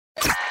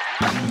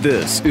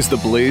This is the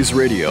Blaze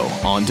Radio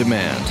on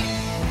demand.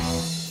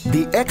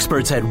 The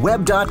experts at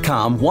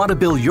Web.com want to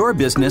build your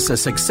business a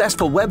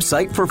successful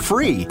website for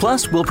free.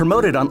 Plus, we'll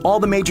promote it on all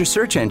the major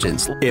search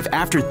engines. If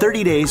after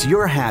 30 days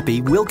you're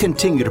happy, we'll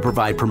continue to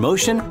provide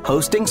promotion,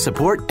 hosting,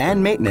 support,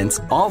 and maintenance,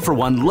 all for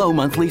one low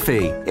monthly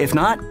fee. If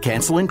not,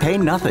 cancel and pay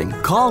nothing.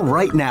 Call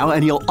right now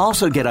and you'll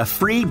also get a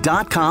free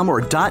 .com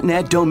or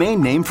 .net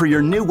domain name for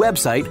your new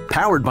website,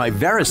 powered by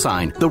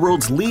VeriSign, the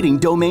world's leading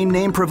domain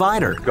name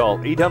provider. Call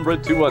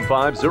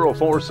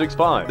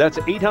 800-215-0465. That's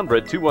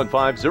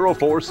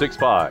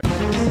 800-215-0465.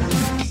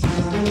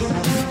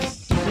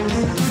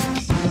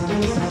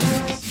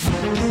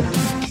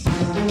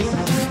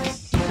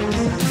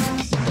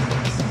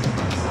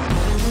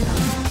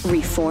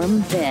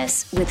 Reform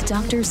This with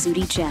Dr.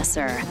 Zuhdi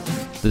Jasser.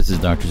 This is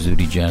Dr.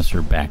 Zuhdi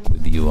Jasser back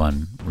with you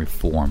on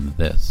Reform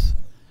This.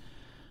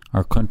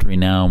 Our country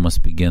now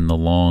must begin the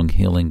long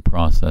healing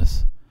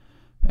process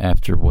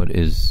after what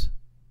is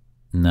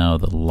now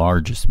the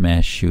largest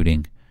mass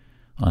shooting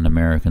on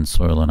American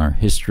soil in our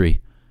history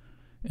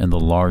and the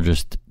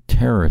largest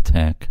terror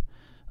attack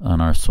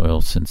on our soil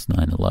since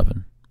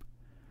 9/11.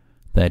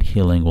 That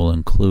healing will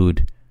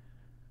include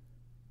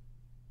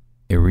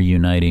a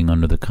reuniting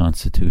under the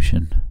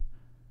Constitution,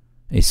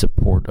 a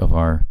support of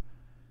our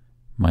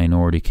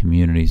minority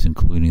communities,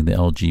 including the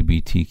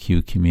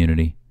LGBTQ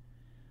community.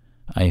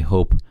 I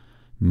hope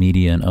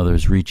media and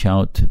others reach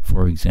out,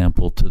 for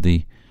example, to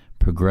the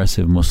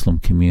progressive Muslim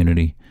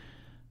community,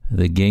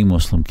 the gay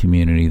Muslim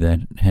community that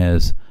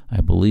has,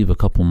 I believe, a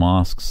couple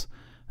mosques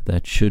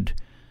that should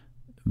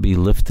be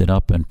lifted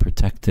up and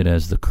protected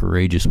as the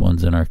courageous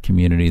ones in our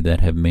community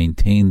that have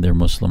maintained their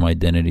Muslim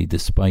identity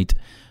despite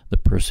the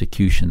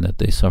persecution that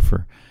they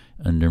suffer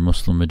under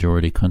Muslim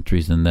majority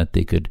countries, and that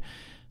they could,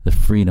 the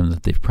freedom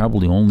that they've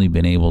probably only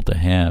been able to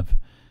have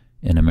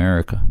in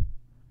America.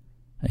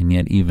 And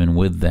yet even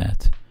with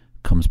that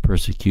comes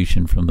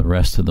persecution from the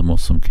rest of the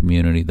Muslim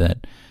community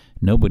that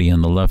nobody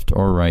on the left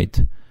or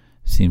right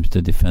seems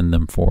to defend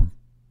them for.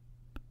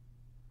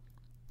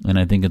 And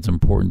I think it's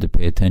important to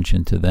pay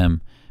attention to them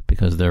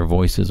because their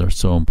voices are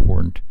so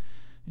important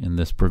in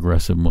this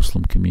progressive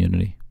Muslim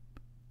community.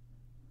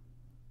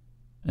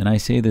 And I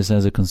say this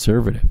as a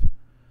conservative.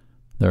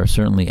 There are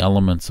certainly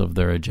elements of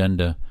their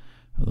agenda,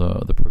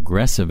 the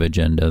progressive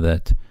agenda,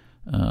 that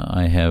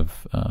I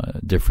have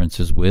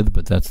differences with,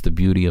 but that's the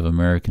beauty of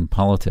American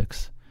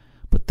politics.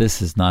 But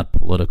this is not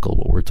political,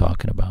 what we're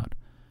talking about.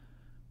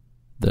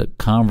 The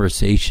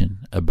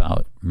conversation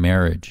about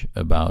marriage,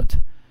 about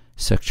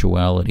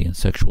sexuality and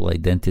sexual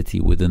identity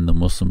within the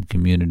Muslim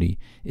community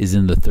is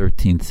in the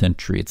 13th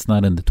century. It's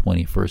not in the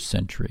 21st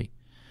century.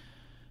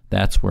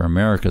 That's where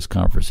America's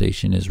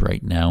conversation is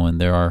right now, and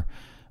there are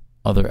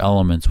other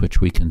elements which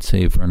we can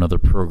save for another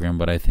program,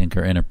 but I think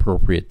are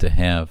inappropriate to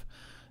have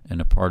in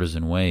a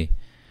partisan way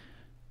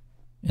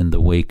in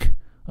the wake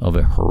of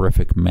a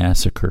horrific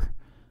massacre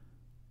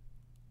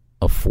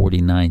of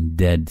 49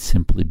 dead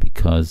simply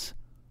because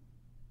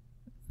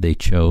they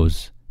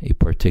chose a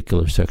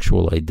particular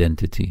sexual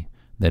identity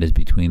that is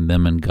between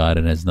them and God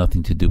and has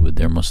nothing to do with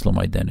their Muslim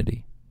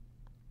identity.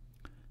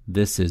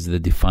 This is the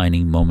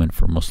defining moment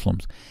for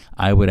Muslims.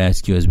 I would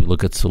ask you, as we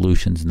look at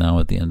solutions now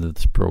at the end of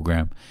this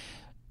program,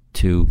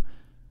 to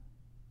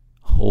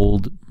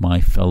hold my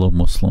fellow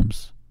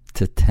Muslims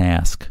to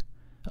task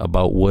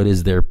about what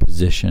is their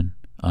position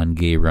on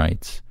gay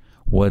rights,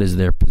 what is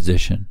their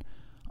position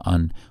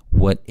on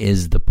what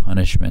is the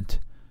punishment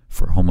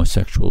for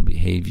homosexual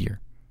behavior.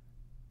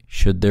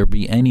 Should there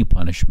be any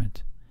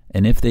punishment?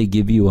 And if they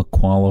give you a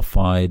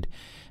qualified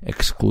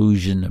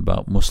exclusion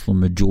about Muslim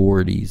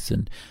majorities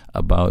and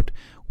about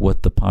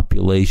what the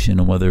population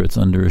and whether it's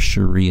under a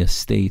Sharia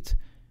state,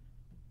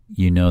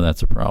 you know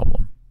that's a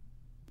problem.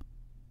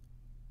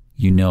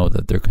 You know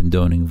that they're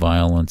condoning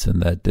violence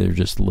and that they're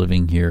just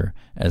living here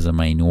as a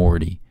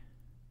minority,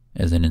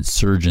 as an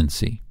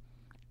insurgency,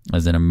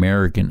 as an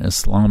American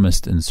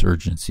Islamist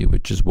insurgency,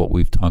 which is what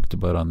we've talked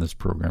about on this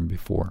program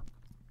before.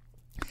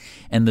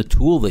 And the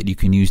tool that you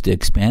can use to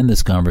expand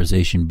this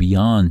conversation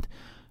beyond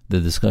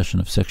the discussion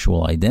of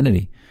sexual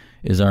identity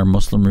is our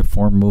Muslim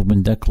Reform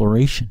Movement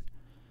Declaration,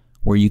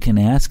 where you can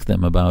ask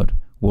them about,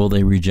 will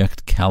they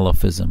reject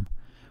Caliphism?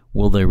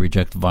 Will they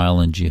reject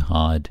violent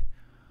jihad?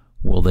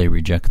 Will they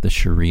reject the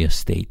Sharia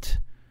state,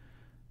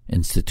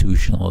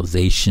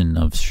 institutionalization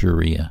of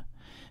Sharia?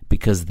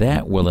 Because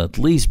that will at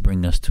least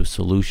bring us to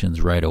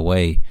solutions right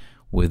away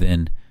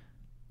within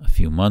a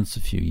few months,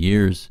 a few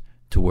years,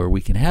 to where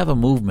we can have a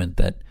movement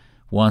that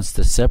wants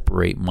to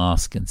separate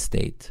mosque and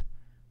state.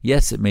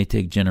 Yes, it may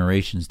take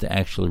generations to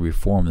actually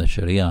reform the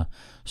Sharia,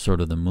 sort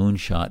of the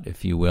moonshot,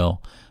 if you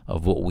will,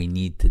 of what we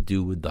need to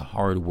do with the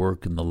hard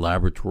work in the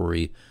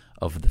laboratory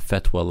of the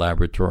fatwa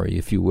laboratory,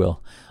 if you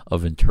will,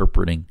 of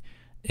interpreting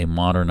a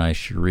modernized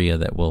Sharia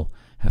that will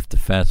have to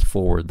fast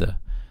forward the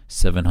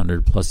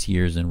 700 plus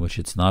years in which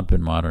it's not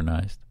been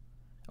modernized.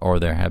 Or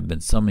there have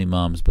been some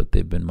imams, but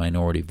they've been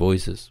minority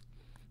voices,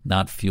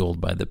 not fueled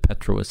by the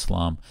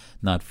petro-Islam,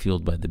 not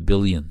fueled by the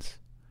billions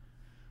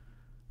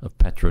of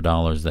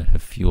petrodollars that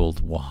have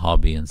fueled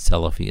Wahhabi and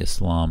Salafi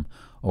Islam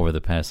over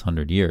the past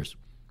 100 years.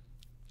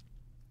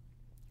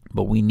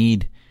 But we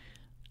need,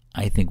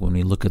 I think, when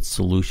we look at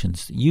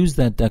solutions, use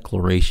that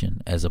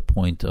declaration as a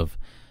point of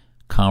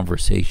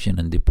conversation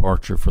and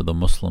departure for the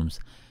Muslims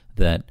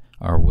that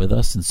are with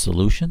us in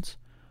solutions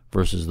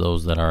versus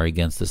those that are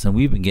against us. And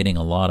we've been getting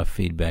a lot of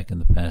feedback in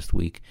the past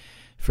week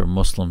from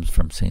Muslims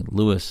from St.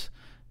 Louis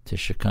to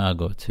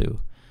Chicago to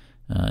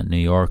New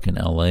York and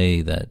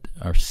LA that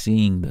are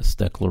seeing this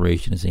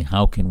declaration and saying,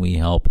 how can we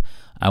help?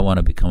 I want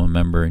to become a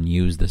member and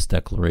use this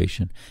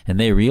declaration. And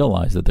they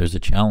realize that there's a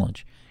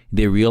challenge.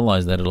 They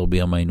realize that it'll be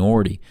a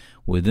minority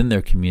within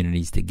their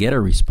communities to get a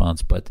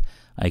response, but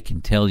I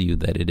can tell you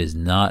that it is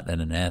not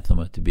an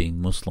anathema to being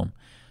Muslim,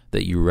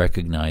 that you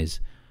recognize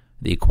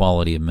the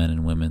equality of men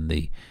and women,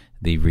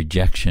 the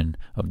rejection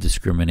of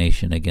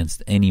discrimination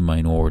against any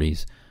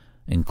minorities,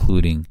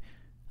 including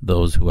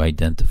those who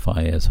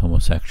identify as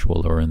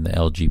homosexual or in the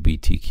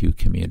LGBTQ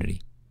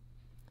community.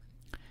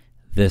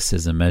 This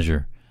is a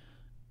measure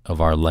of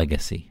our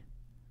legacy.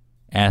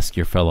 Ask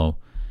your fellow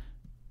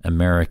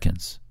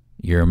Americans,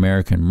 your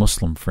American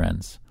Muslim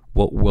friends,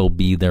 what will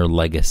be their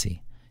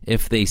legacy.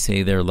 If they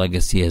say their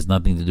legacy has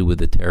nothing to do with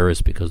the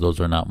terrorists because those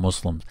are not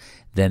Muslims,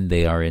 then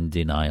they are in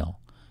denial.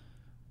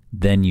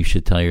 Then you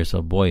should tell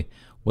yourself, boy,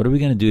 what are we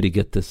going to do to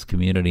get this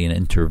community an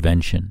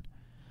intervention?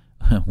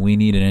 We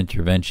need an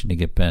intervention to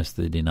get past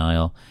the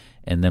denial.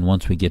 And then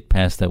once we get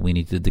past that, we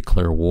need to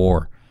declare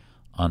war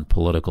on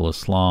political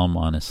Islam,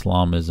 on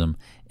Islamism,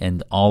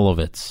 and all of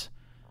its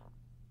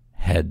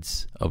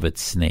heads of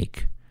its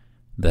snake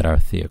that are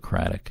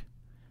theocratic.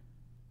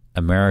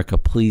 America,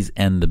 please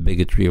end the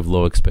bigotry of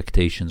low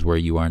expectations where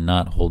you are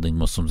not holding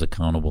Muslims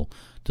accountable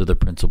to the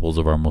principles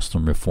of our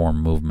Muslim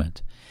reform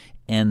movement.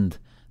 End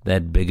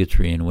that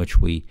bigotry in which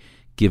we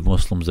give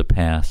Muslims a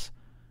pass.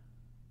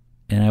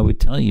 And I would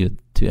tell you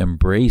to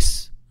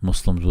embrace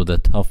Muslims with a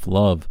tough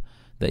love,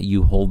 that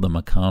you hold them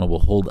accountable,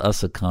 hold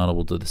us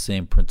accountable to the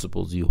same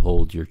principles you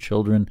hold your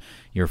children,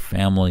 your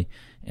family,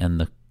 and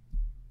the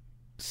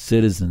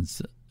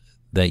citizens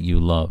that you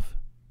love.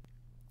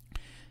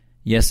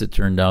 Yes, it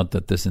turned out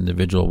that this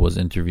individual was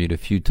interviewed a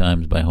few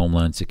times by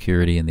Homeland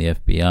Security and the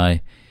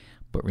FBI,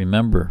 but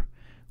remember,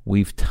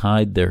 we've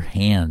tied their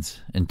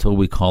hands until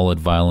we call it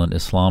violent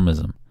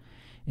Islamism.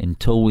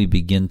 Until we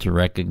begin to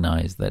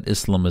recognize that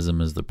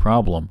Islamism is the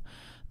problem,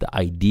 the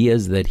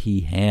ideas that he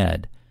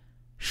had,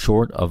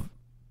 short of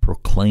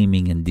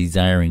proclaiming and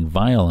desiring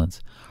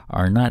violence,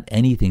 are not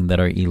anything that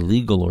are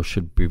illegal or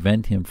should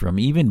prevent him from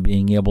even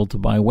being able to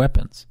buy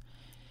weapons.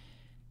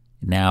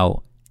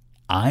 Now,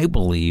 I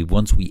believe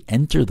once we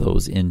enter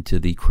those into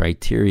the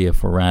criteria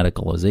for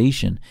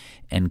radicalization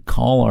and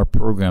call our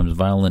programs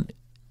violent,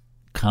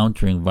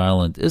 countering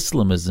violent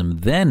Islamism,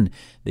 then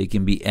they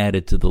can be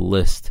added to the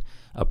list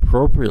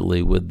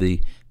appropriately with the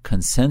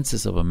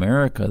consensus of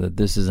America that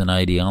this is an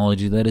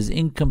ideology that is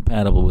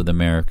incompatible with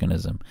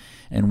Americanism.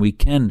 And we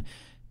can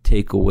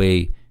take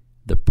away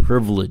the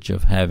privilege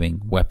of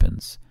having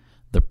weapons,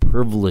 the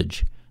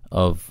privilege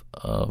of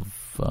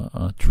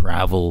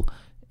travel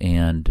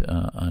and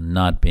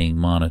not being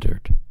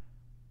monitored.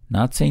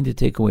 Not saying to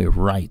take away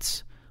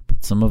rights,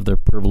 but some of their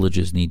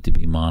privileges need to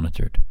be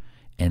monitored.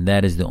 And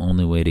that is the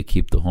only way to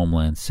keep the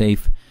homeland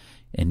safe.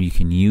 And you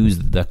can use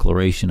the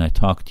declaration I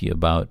talked to you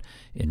about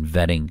in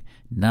vetting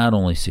not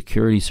only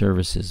security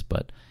services,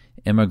 but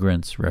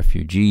immigrants,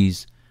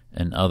 refugees,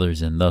 and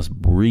others, and thus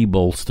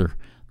rebolster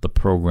the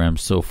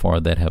programs so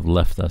far that have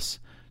left us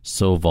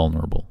so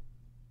vulnerable.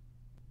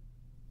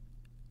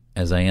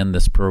 As I end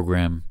this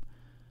program,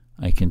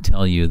 I can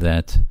tell you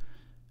that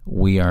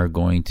we are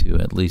going to,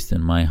 at least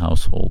in my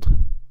household,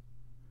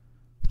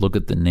 look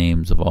at the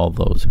names of all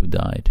those who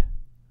died.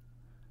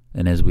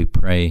 And as we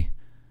pray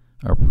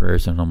our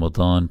prayers in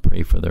Ramadan,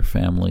 pray for their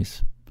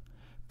families.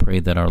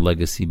 Pray that our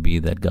legacy be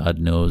that God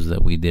knows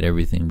that we did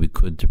everything we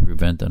could to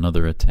prevent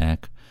another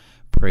attack.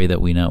 Pray that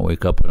we not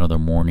wake up another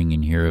morning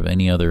and hear of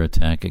any other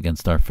attack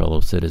against our fellow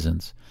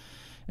citizens.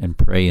 And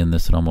pray in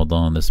this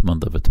Ramadan, this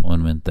month of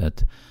atonement,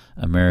 that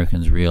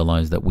Americans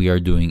realize that we are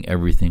doing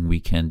everything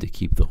we can to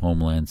keep the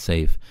homeland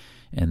safe,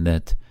 and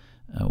that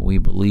we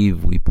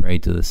believe we pray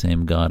to the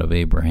same God of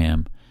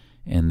Abraham,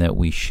 and that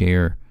we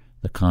share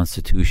the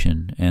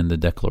Constitution and the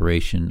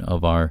Declaration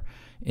of our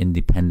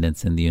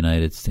independence in the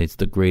United States,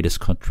 the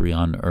greatest country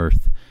on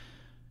earth,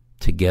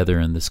 together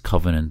in this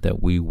covenant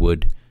that we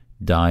would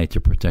die to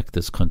protect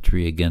this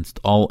country against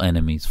all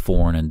enemies,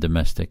 foreign and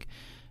domestic,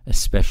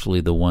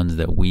 especially the ones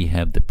that we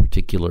have the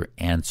particular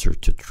answer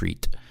to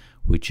treat,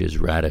 which is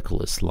radical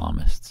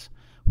Islamists,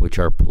 which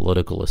are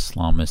political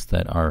Islamists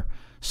that are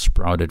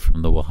sprouted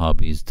from the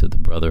Wahhabis to the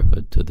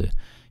Brotherhood to the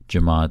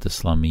Jamaat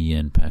Islamiyya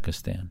in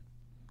Pakistan.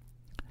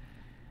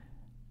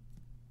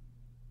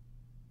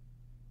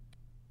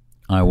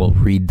 I will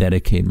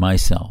rededicate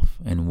myself,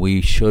 and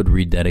we should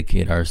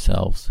rededicate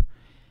ourselves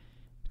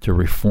to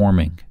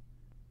reforming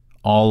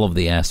all of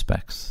the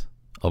aspects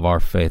of our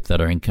faith that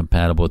are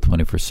incompatible with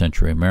 21st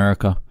century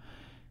America,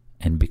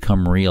 and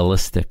become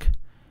realistic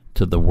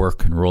to the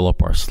work and roll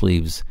up our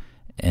sleeves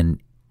and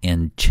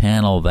and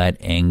channel that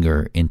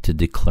anger into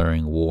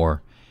declaring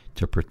war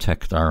to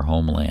protect our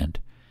homeland.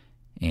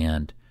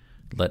 And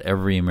let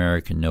every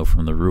American know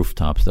from the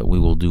rooftops that we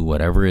will do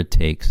whatever it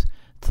takes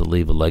to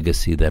leave a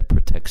legacy that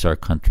protects our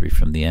country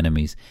from the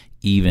enemies,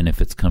 even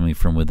if it's coming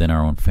from within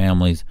our own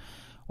families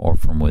or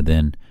from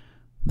within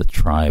the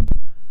tribe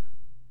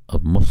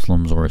of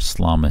Muslims or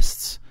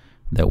Islamists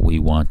that we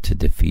want to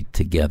defeat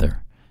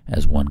together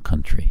as one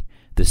country.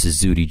 This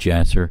is Zuhdi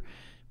Jasser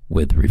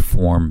with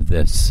Reform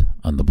This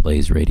on the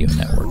Blaze Radio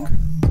Network.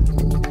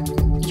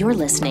 You're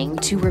listening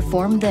to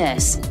Reform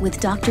This with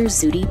Dr.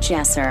 Zuhdi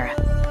Jasser.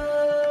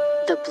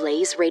 The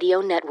Blaze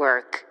Radio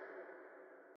Network.